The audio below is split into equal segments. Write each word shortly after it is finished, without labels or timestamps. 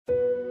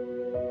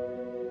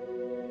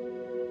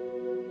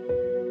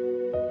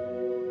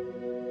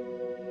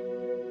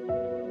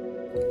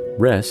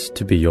Rest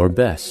to be your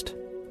best,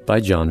 by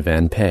John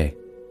Van Pay.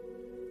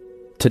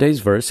 Today's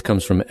verse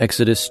comes from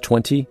Exodus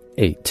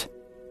 28.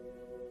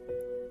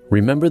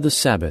 Remember the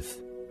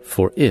Sabbath,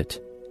 for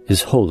it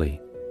is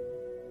holy.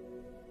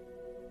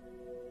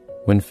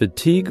 When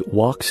fatigue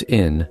walks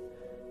in,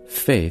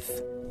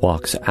 faith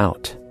walks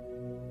out.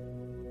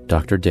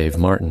 Dr. Dave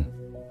Martin.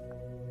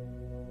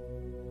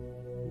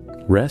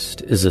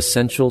 Rest is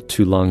essential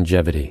to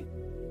longevity.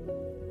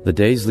 The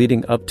days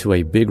leading up to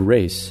a big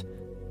race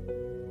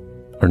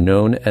are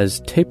known as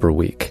taper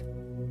week.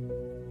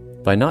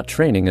 By not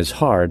training as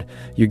hard,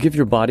 you give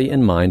your body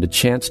and mind a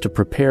chance to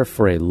prepare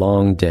for a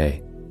long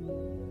day.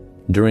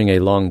 During a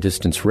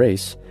long-distance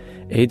race,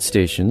 aid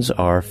stations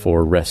are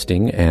for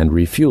resting and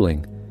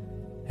refueling.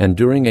 And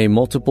during a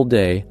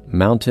multiple-day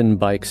mountain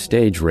bike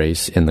stage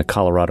race in the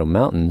Colorado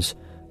Mountains,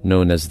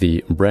 known as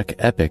the Breck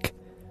Epic,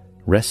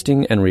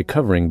 resting and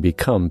recovering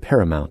become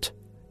paramount.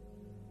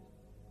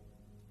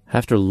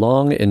 After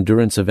long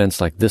endurance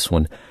events like this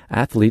one,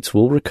 athletes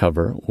will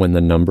recover when the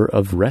number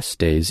of rest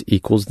days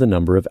equals the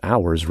number of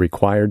hours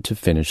required to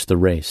finish the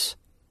race.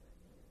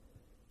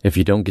 If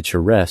you don't get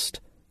your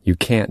rest, you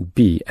can't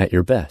be at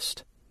your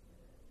best.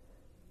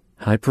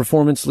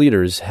 High-performance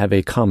leaders have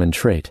a common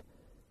trait.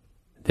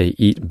 They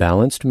eat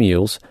balanced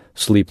meals,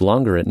 sleep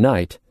longer at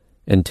night,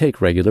 and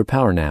take regular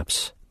power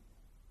naps.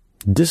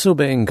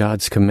 Disobeying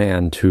God's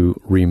command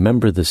to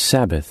remember the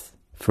Sabbath,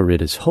 for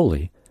it is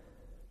holy,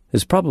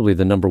 is probably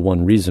the number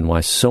one reason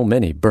why so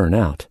many burn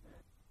out.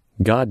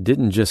 God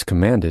didn't just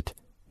command it,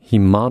 He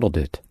modeled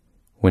it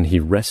when He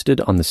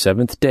rested on the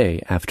seventh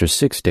day after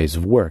 6 days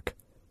of work.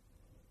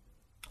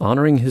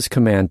 Honoring His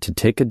command to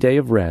take a day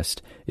of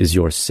rest is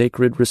your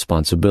sacred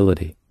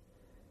responsibility.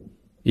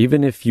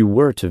 Even if you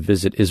were to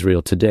visit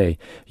Israel today,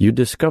 you'd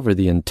discover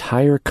the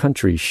entire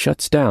country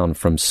shuts down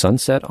from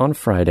sunset on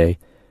Friday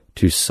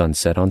to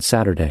sunset on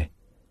Saturday.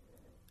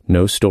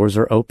 No stores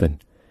are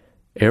open.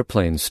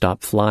 Airplanes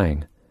stop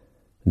flying.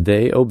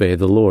 They obey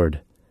the Lord.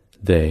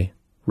 They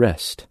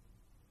rest.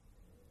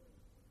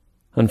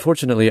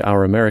 Unfortunately,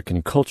 our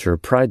American culture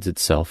prides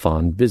itself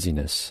on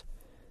busyness.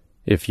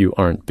 If you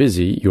aren't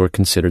busy, you're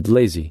considered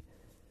lazy.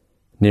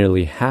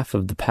 Nearly half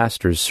of the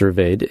pastors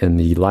surveyed in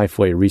the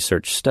Lifeway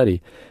Research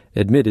study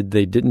admitted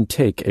they didn't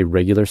take a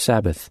regular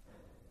Sabbath.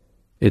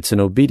 It's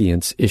an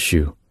obedience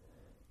issue.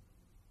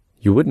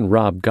 You wouldn't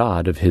rob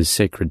God of His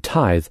sacred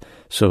tithe,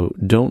 so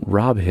don't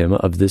rob Him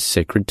of this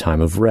sacred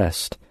time of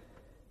rest.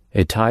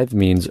 A tithe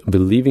means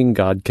believing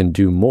God can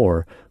do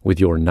more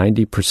with your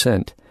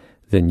 90%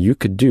 than you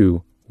could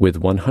do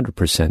with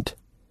 100%.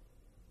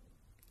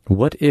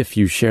 What if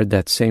you shared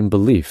that same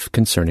belief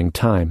concerning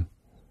time?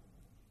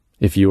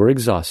 If you are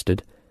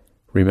exhausted,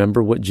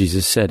 remember what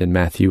Jesus said in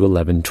Matthew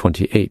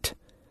 11:28.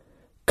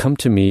 Come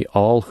to me,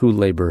 all who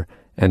labor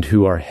and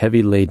who are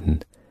heavy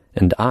laden,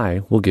 and I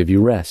will give you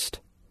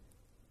rest.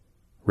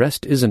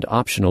 Rest isn't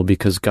optional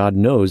because God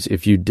knows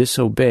if you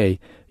disobey,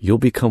 you'll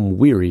become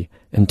weary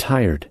and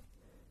tired.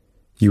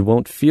 You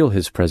won't feel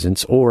His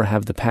presence or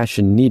have the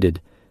passion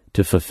needed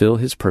to fulfill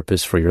His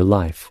purpose for your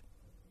life.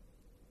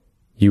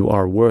 You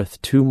are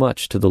worth too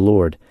much to the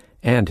Lord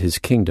and His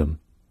kingdom.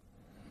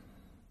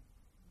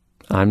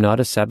 I'm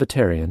not a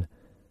Sabbatarian,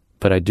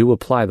 but I do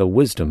apply the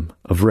wisdom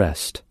of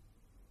rest.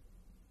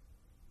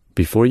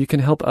 Before you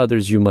can help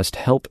others, you must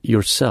help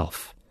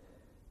yourself.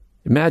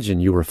 Imagine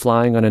you were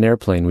flying on an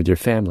airplane with your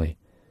family.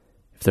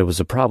 If there was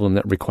a problem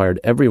that required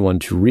everyone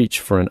to reach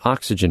for an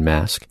oxygen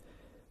mask,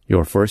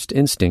 your first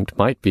instinct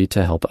might be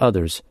to help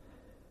others.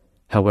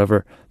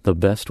 However, the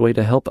best way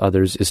to help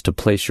others is to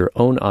place your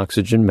own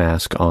oxygen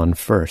mask on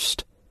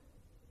first.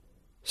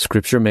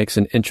 Scripture makes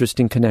an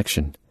interesting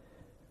connection.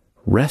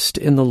 Rest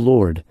in the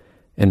Lord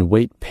and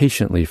wait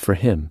patiently for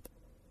Him.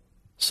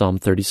 Psalm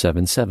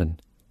 37:7.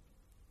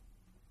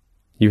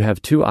 You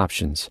have two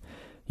options.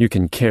 You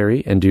can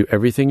carry and do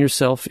everything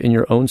yourself in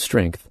your own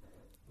strength,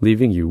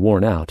 leaving you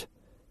worn out.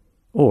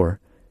 Or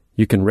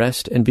you can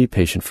rest and be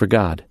patient for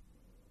God.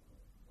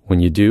 When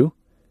you do,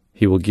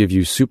 He will give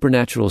you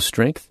supernatural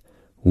strength,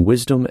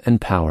 wisdom, and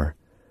power.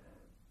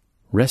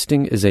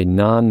 Resting is a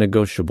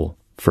non-negotiable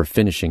for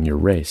finishing your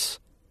race.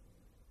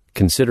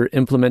 Consider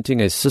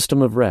implementing a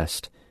system of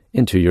rest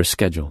into your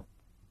schedule.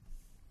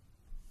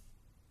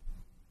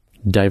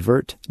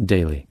 Divert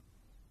daily.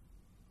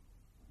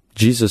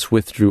 Jesus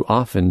withdrew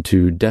often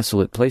to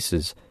desolate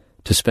places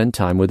to spend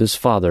time with His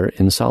Father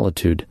in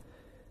solitude.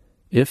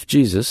 If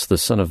Jesus, the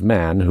Son of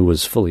Man, who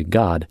was fully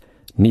God,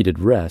 needed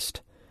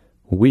rest,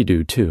 we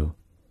do too.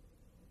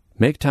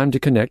 Make time to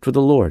connect with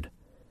the Lord.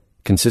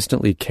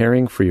 Consistently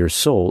caring for your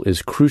soul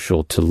is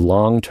crucial to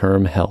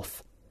long-term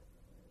health.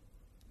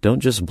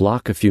 Don't just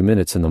block a few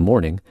minutes in the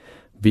morning.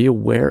 Be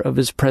aware of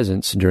His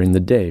presence during the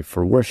day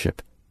for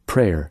worship,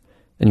 prayer,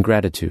 and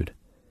gratitude.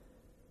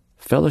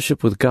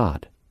 Fellowship with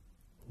God.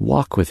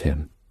 Walk with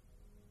Him.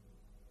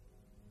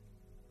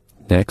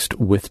 Next,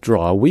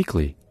 withdraw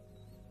weekly.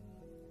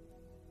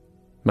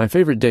 My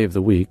favorite day of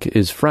the week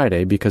is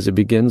Friday because it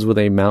begins with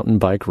a mountain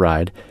bike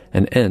ride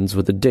and ends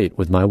with a date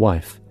with my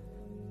wife.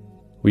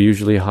 We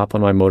usually hop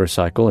on my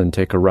motorcycle and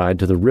take a ride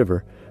to the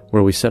river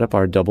where we set up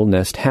our double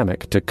nest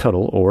hammock to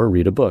cuddle or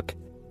read a book.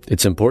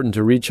 It's important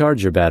to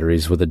recharge your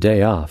batteries with a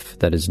day off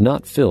that is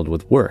not filled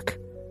with work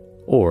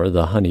or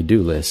the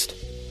honey-do list.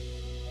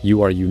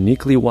 You are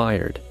uniquely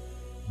wired.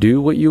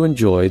 Do what you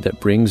enjoy that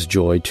brings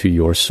joy to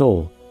your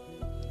soul.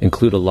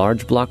 Include a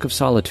large block of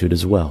solitude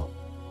as well.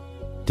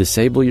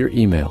 Disable your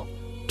email.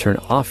 Turn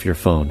off your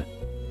phone.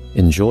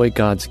 Enjoy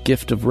God's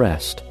gift of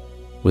rest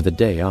with a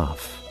day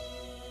off.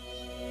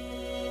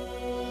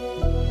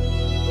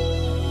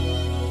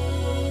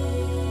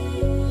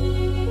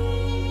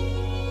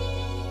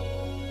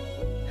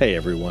 Hey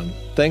everyone,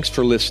 thanks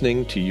for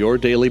listening to Your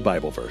Daily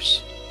Bible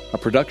Verse, a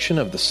production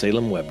of the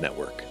Salem Web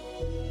Network.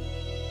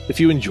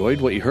 If you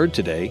enjoyed what you heard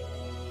today,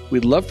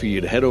 we'd love for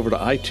you to head over to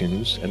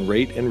iTunes and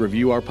rate and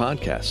review our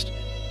podcast.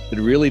 It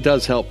really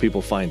does help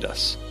people find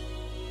us.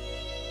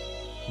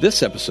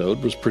 This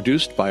episode was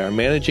produced by our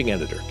managing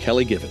editor,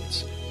 Kelly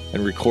Givens,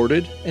 and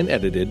recorded and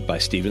edited by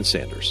Stephen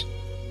Sanders.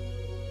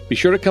 Be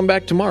sure to come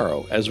back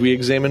tomorrow as we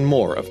examine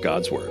more of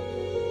God's Word.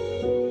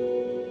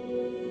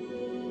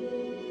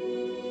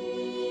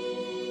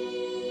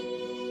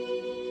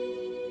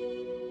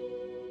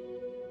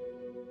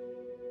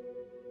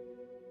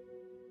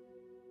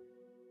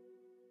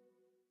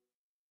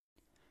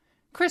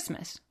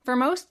 Christmas. For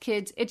most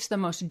kids, it's the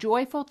most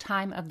joyful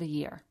time of the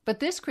year. But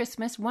this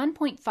Christmas,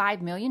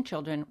 1.5 million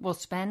children will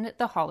spend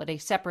the holiday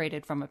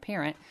separated from a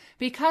parent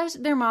because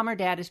their mom or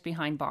dad is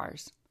behind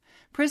bars.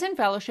 Prison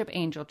Fellowship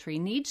Angel Tree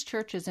needs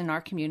churches in our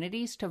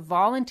communities to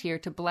volunteer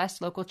to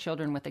bless local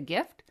children with a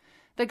gift,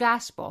 the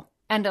gospel,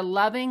 and a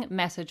loving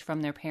message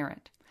from their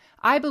parent.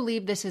 I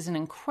believe this is an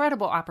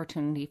incredible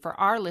opportunity for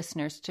our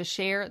listeners to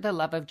share the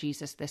love of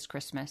Jesus this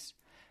Christmas.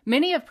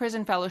 Many of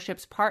Prison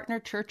Fellowship's partner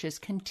churches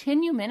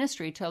continue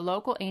ministry to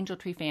local Angel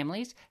Tree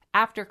families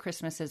after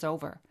Christmas is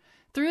over.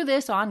 Through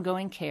this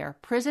ongoing care,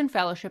 Prison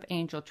Fellowship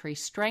Angel Tree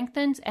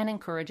strengthens and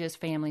encourages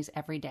families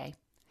every day.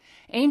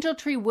 Angel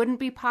Tree wouldn't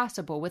be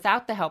possible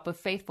without the help of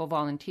faithful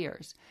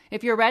volunteers.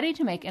 If you're ready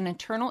to make an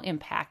eternal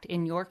impact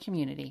in your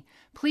community,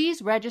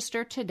 please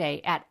register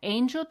today at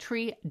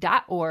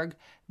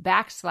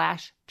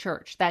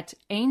angeltree.org/church. That's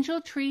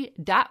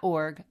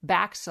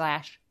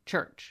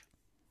angeltree.org/church.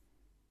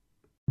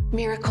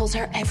 Miracles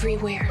are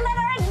everywhere. Let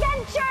our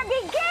adventure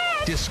begin!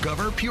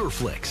 Discover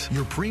PureFlix,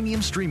 your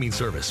premium streaming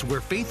service where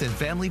faith and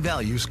family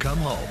values come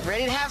home.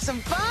 Ready to have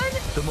some fun?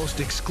 The most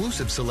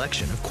exclusive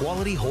selection of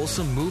quality,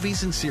 wholesome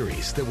movies and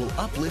series that will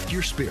uplift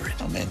your spirit.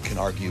 A man can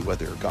argue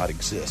whether God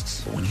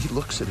exists, but when he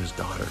looks at his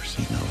daughters,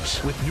 he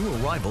knows. With new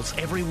arrivals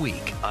every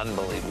week.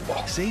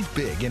 Unbelievable. Save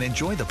big and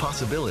enjoy the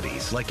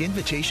possibilities, like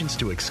invitations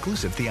to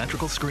exclusive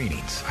theatrical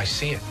screenings. I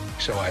see it,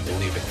 so I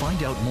believe it.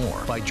 Find out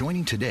more by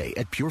joining today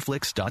at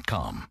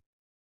pureflix.com.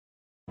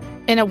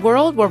 In a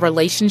world where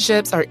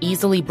relationships are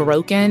easily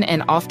broken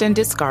and often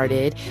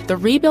discarded, the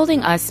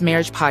Rebuilding Us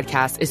Marriage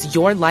podcast is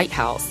your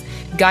lighthouse,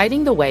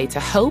 guiding the way to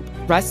hope,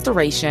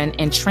 restoration,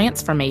 and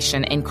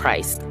transformation in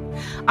Christ.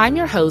 I'm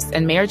your host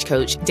and marriage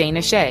coach,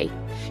 Dana Shea.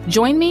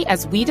 Join me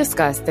as we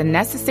discuss the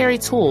necessary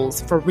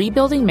tools for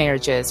rebuilding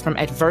marriages from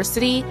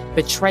adversity,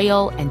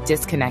 betrayal, and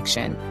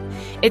disconnection.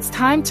 It's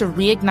time to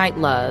reignite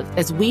love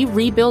as we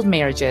rebuild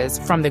marriages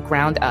from the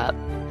ground up.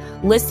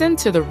 Listen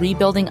to the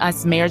Rebuilding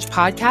Us Marriage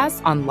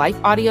podcast on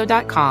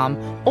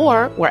lifeaudio.com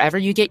or wherever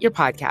you get your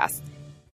podcasts.